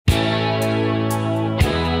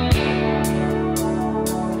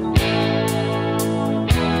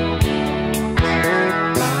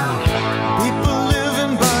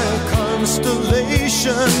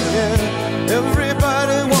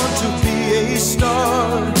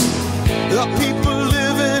star. The people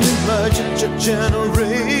living in my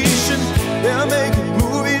generation, they're making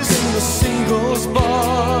movies in the singles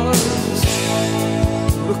bars.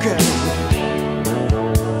 Look at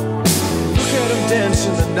them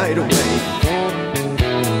dancing the night away.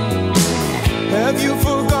 Have you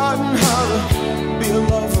forgotten how to be a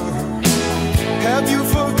lover? Have you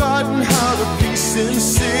forgotten how to be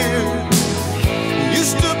sincere?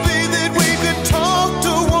 Used to be